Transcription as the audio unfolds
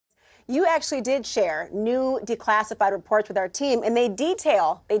You actually did share new declassified reports with our team, and they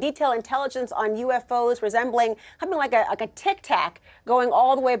detail intelligence on UFOs resembling something like a tic-tac going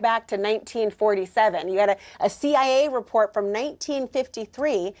all the way back to 1947. You had a CIA report from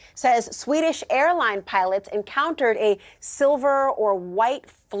 1953 says Swedish airline pilots encountered a silver or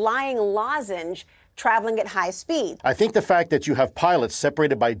white flying lozenge traveling at high speed. I think the fact that you have pilots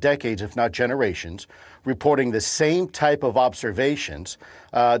separated by decades, if not generations, reporting the same type of observations,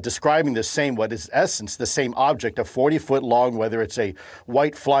 describing the same, what is essence, the same object, a 40-foot long, whether it's a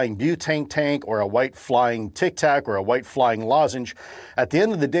white flying butane tank or a white flying tic-tac or a white flying lozenge, at the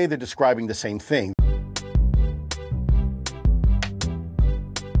end of the day, they're describing the same thing.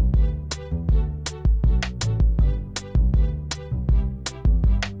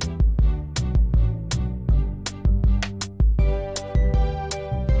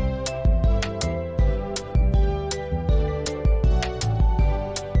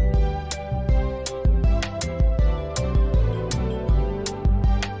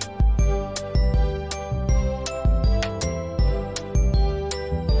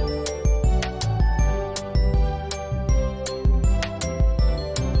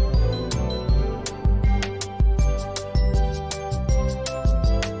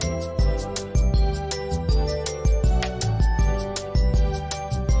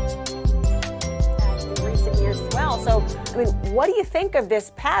 So, I mean, what do you think of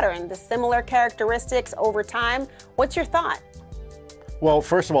this pattern, the similar characteristics over time? What's your thought? Well,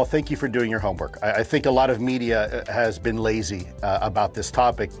 first of all, thank you for doing your homework. I think a lot of media has been lazy about this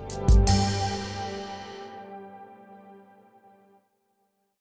topic.